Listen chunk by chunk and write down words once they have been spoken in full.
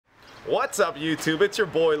What's up, YouTube? It's your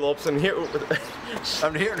boy Lopes. I'm here with What's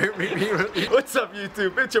up,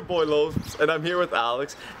 YouTube? It's your boy Lopes, and I'm here with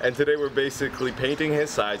Alex. And today we're basically painting his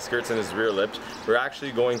side skirts and his rear lips. We're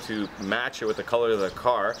actually going to match it with the color of the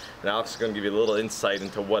car, and Alex is going to give you a little insight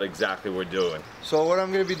into what exactly we're doing. So what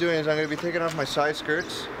I'm going to be doing is I'm going to be taking off my side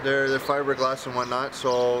skirts. They're fiberglass and whatnot.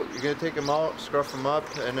 So you're going to take them out, scruff them up,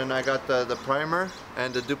 and then I got the primer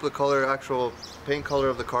and the duplicate color, actual paint color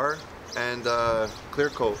of the car, and clear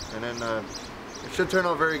coat, and then it should turn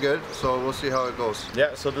out very good, so we'll see how it goes.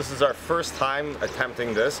 Yeah, so this is our first time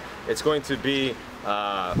attempting this. It's going to be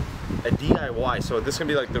a DIY, so this is going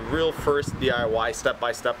to be like the real first DIY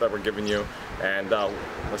step-by-step that we're giving you, and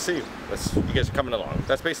let's see, you guys are coming along.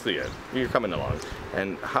 That's basically it. You're coming along.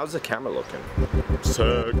 And how's the camera looking?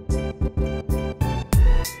 Sick.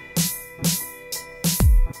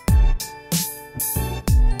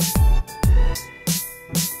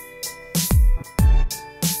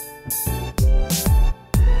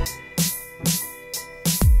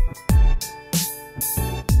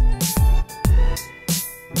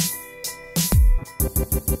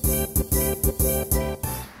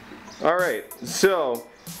 Alright, so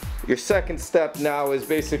your second step now is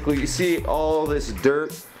basically, you see all this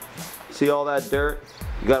dirt, see all that dirt?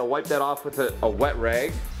 You gotta wipe that off with a wet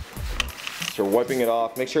rag. So wiping it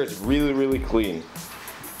off, make sure it's really, really clean.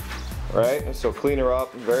 Right, so clean her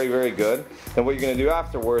up, very, very good. And what you're gonna do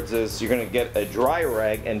afterwards is you're gonna get a dry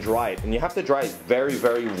rag and dry it. And you have to dry it very,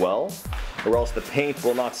 very well, or else the paint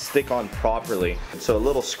will not stick on properly. So a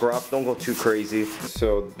little scrub, don't go too crazy.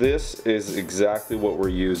 So this is exactly what we're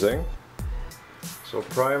using. So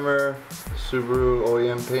primer, Subaru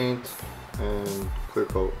OEM paint, and clear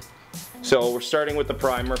coat. So we're starting with the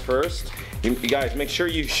primer first. You guys, make sure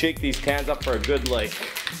you shake these cans up for a good, like,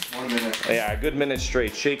 1 minute. Yeah, a good minute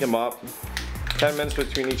straight. Shake them up. 10 minutes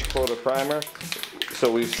between each coat of primer. So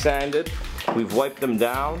we've sanded, we've wiped them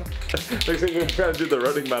down. Looks like we're trying to do the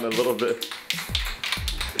Running Man a little bit.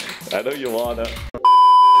 I know you wanna.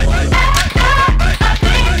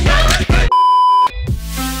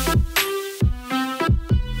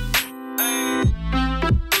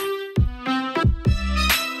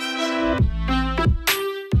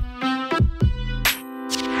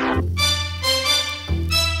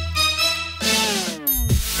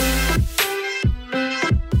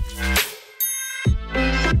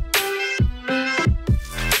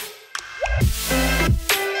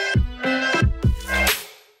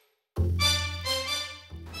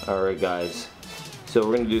 Alright guys, so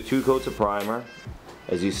we're going to do 2 coats of primer.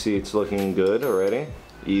 As you see, it's looking good already.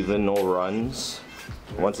 Even, no runs.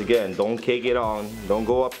 Once again, don't cake it on, don't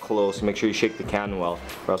go up close, make sure you shake the can well,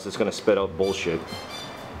 or else it's going to spit out bullshit.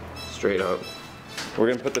 Straight up. We're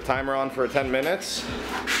going to put the timer on for 10 minutes.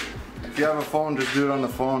 If you have a phone, just do it on the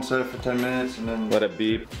phone, set it for 10 minutes, and then let it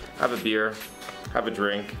beep. Have a beer, have a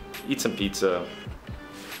drink, eat some pizza,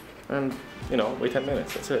 and you know, wait 10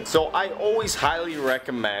 minutes, that's it. So I always highly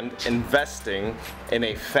recommend investing in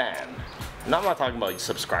a fan. Now I'm not talking about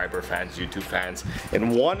subscriber fans, YouTube fans. In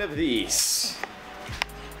one of these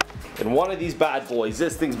bad boys.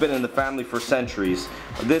 This thing's been in the family for centuries.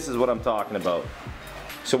 This is what I'm talking about.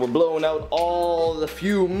 So we're blowing out all the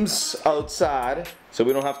fumes outside so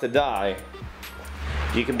we don't have to die.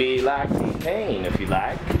 You can be lactate if you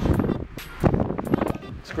like.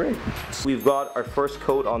 Great. We've got our first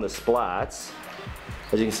coat on the splats.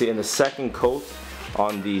 As you can see, in the second coat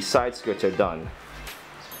on the side skirts are done.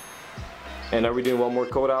 And are we doing one more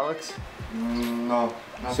coat, Alex? No,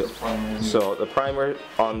 not the primer. So the primer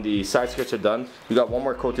on the side skirts are done. We got one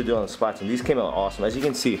more coat to do on the splats, and these came out awesome. As you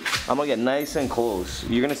can see, I'm gonna get nice and close.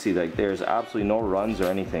 You're gonna see like there's absolutely no runs or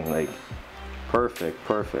anything. Like perfect,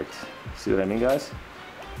 perfect. See what I mean, guys?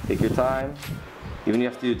 Take your time. Even if you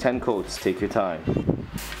have to do 10 coats, take your time.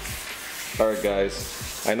 Alright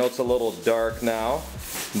guys, I know it's a little dark now,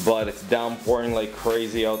 but it's downpouring like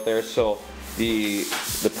crazy out there, so the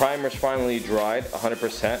primer's finally dried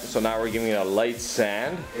 100%, so now we're giving it a light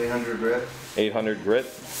sand. 800 grit. 800 grit.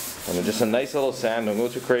 And just a nice little sand, don't go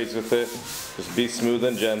too crazy with it. Just be smooth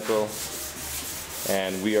and gentle.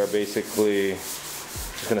 And we are basically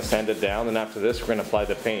just gonna sand it down, and after this we're gonna apply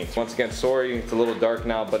the paint. Once again, sorry it's a little dark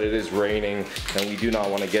now, but it is raining and we do not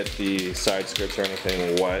want to get the side skirts or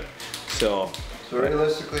anything wet. So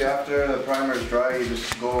realistically, after the primer is dry, you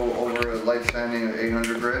just go over light sanding at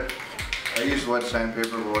 800 grit. I use wet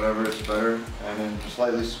sandpaper, but whatever, it's better. And then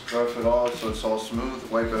slightly scrub it all so it's all smooth,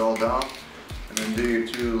 wipe it all down, and then do your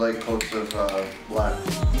 2 light coats of black.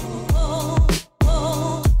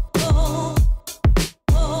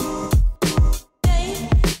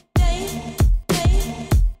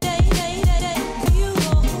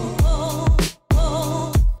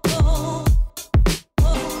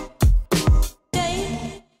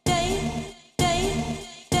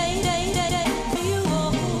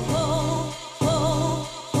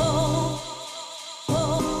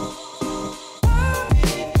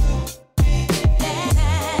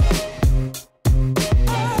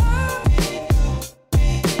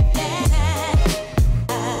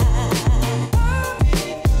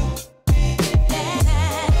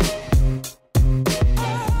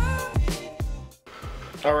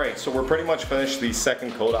 Alright, so we're pretty much finished the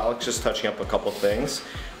second coat, Alex, just touching up a couple things.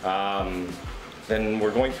 Then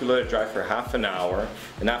we're going to let it dry for half an hour,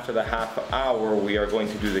 and after the half hour we are going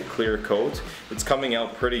to do the clear coat. It's coming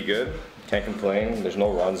out pretty good, can't complain, there's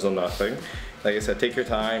no runs, no nothing. Like I said, take your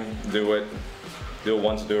time, do it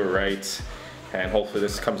once, do it right, and hopefully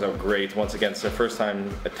this comes out great. Once again, it's the first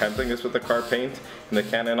time attempting this with the car paint and the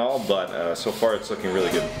can and all, but so far it's looking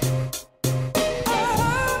really good.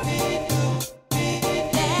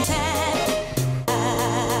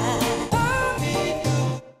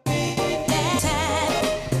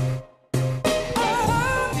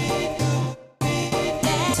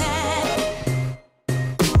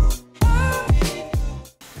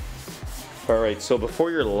 Alright, so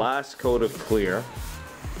before your last coat of clear,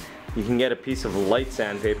 you can get a piece of light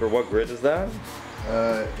sandpaper. What grit is that?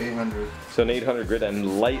 800. So an 800 grit,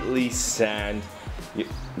 and lightly sand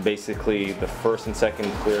basically the first and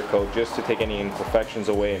second clear coat just to take any imperfections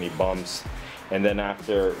away, any bumps. And then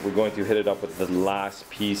after, we're going to hit it up with the last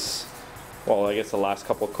piece, well, I guess the last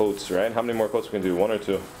couple coats, right? How many more coats we can do? One or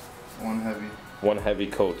two? One heavy. One heavy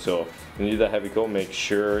coat. So when you do that heavy coat, make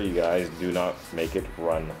sure you guys do not make it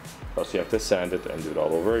run. Plus you have to sand it and do it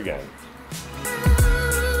all over again.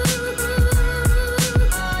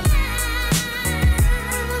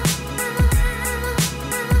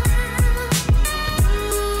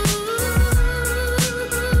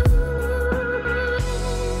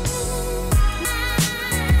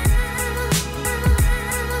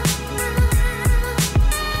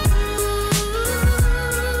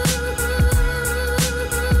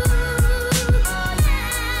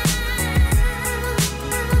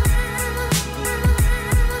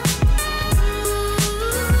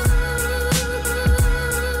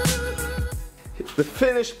 The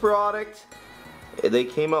finished product, they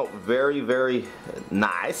came out very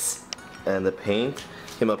nice, and the paint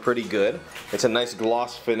came out pretty good. It's a nice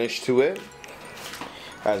gloss finish to it,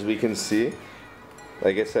 as we can see.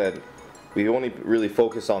 Like I said, we only really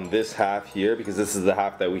focus on this half here because this is the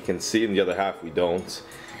half that we can see and the other half we don't.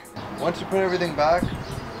 Once you put everything back,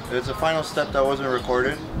 there's a final step that wasn't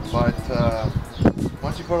recorded, but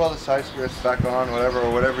once you put all the side skirts back on,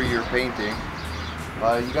 whatever you're painting,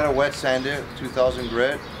 you gotta wet sand it, 2000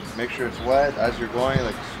 grit. Make sure it's wet as you're going,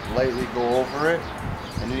 like lightly go over it.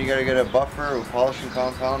 And then you gotta get a buffer with polishing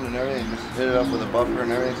compound and everything. Just hit it up with a buffer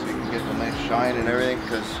and everything so you can get the nice shine and everything.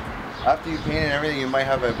 Because after you paint and everything, you might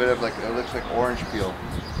have a bit of like, it looks like orange peel.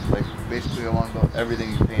 Like basically along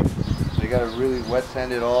everything you paint. So you gotta really wet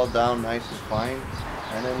sand it all down nice and fine.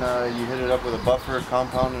 And then you hit it up with a buffer,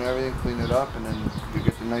 compound and everything, clean it up, and then you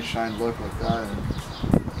get the nice shine look like that.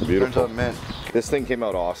 And beautiful. Turns out mint. This thing came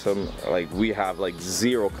out awesome. Like, we have like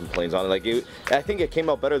zero complaints on it. Like, I think it came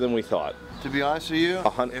out better than we thought. To be honest with you,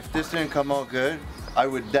 if this didn't come out good, I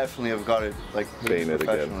would definitely have got it like painted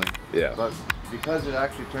professionally. Again. Yeah. But because it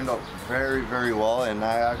actually turned out very well, and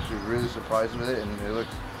I actually really surprised with it, and it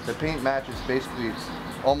looks, the paint match is basically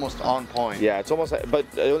almost on point. Yeah, it's almost, but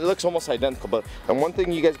it looks almost identical. But and one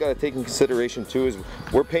thing you guys got to take in consideration too is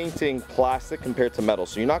we're painting plastic compared to metal,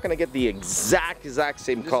 so you're not going to get the exact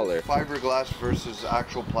same color. This is fiberglass versus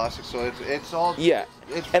actual plastic, so it's all, yeah.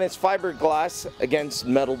 And it's fiberglass against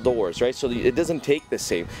metal doors, right? So it doesn't take the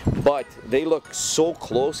same, but they look so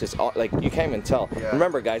close. It's all, like you can't even tell. Yeah.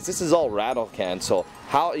 Remember, guys, this is all rattle can, so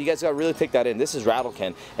how you guys gotta really take that in. This is rattle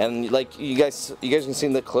can, and like you guys can see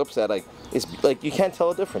in the clips that like it's like you can't tell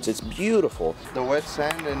a difference. It's beautiful. The wet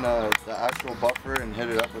sand and the actual buffer and hit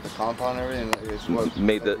it up with the compound and everything is what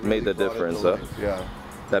made the difference. Yeah.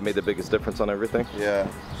 That made the biggest difference on everything. Yeah.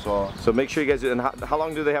 So make sure you guys do. And how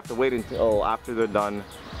long do they have to wait until after they're done,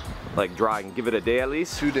 like drying? Give it a day at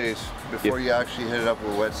least. 2 days before you actually hit it up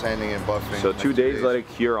with wet sanding and buffing. So 2 days, let it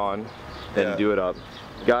cure on, and do it up.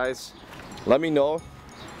 Guys, let me know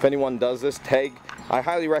if anyone does this. Tag. I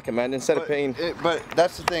highly recommend instead of paying. But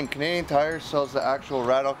that's the thing. Canadian Tire sells the actual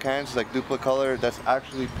rattle cans, like Duplicolor. That's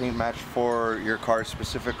actually paint matched for your cars,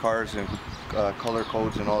 specific cars, and color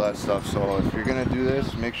codes and all that stuff. So if you're gonna do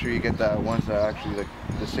this, make sure you get that ones that are actually like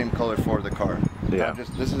the same color for the car. Yeah.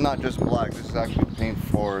 This is not just black. This is actually paint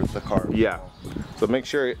for the car. Yeah. So make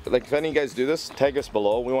sure, like, if any of you guys do this, tag us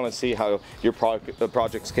below. We want to see how your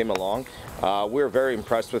projects came along. We're very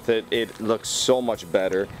impressed with it. It looks so much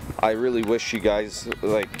better. I really wish you guys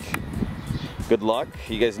like good luck.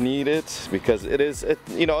 You guys need it because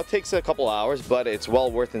you know, it takes a couple hours, but it's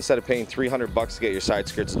well worth. Instead of paying $300 to get your side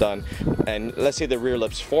skirts done, and let's say the rear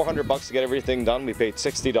lips, $400 to get everything done, we paid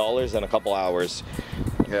 $60 in a couple hours.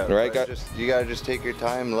 Yeah, right. You gotta just take your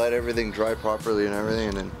time, let everything dry properly and everything,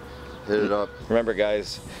 and then hit it up. Remember,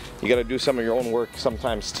 guys, you gotta do some of your own work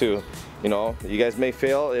sometimes too. You know, you guys may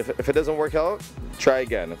fail. If it doesn't work out, try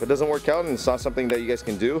again. If it doesn't work out and it's not something that you guys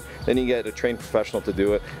can do, then you get a trained professional to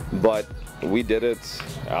do it. But we did it.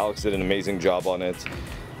 Alex did an amazing job on it.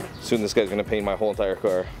 Soon this guy's gonna paint my whole entire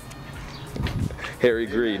car. Harry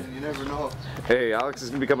agreed. Man, you never know. Hey, Alex is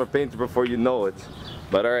gonna become a painter before you know it.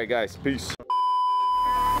 But alright guys, peace.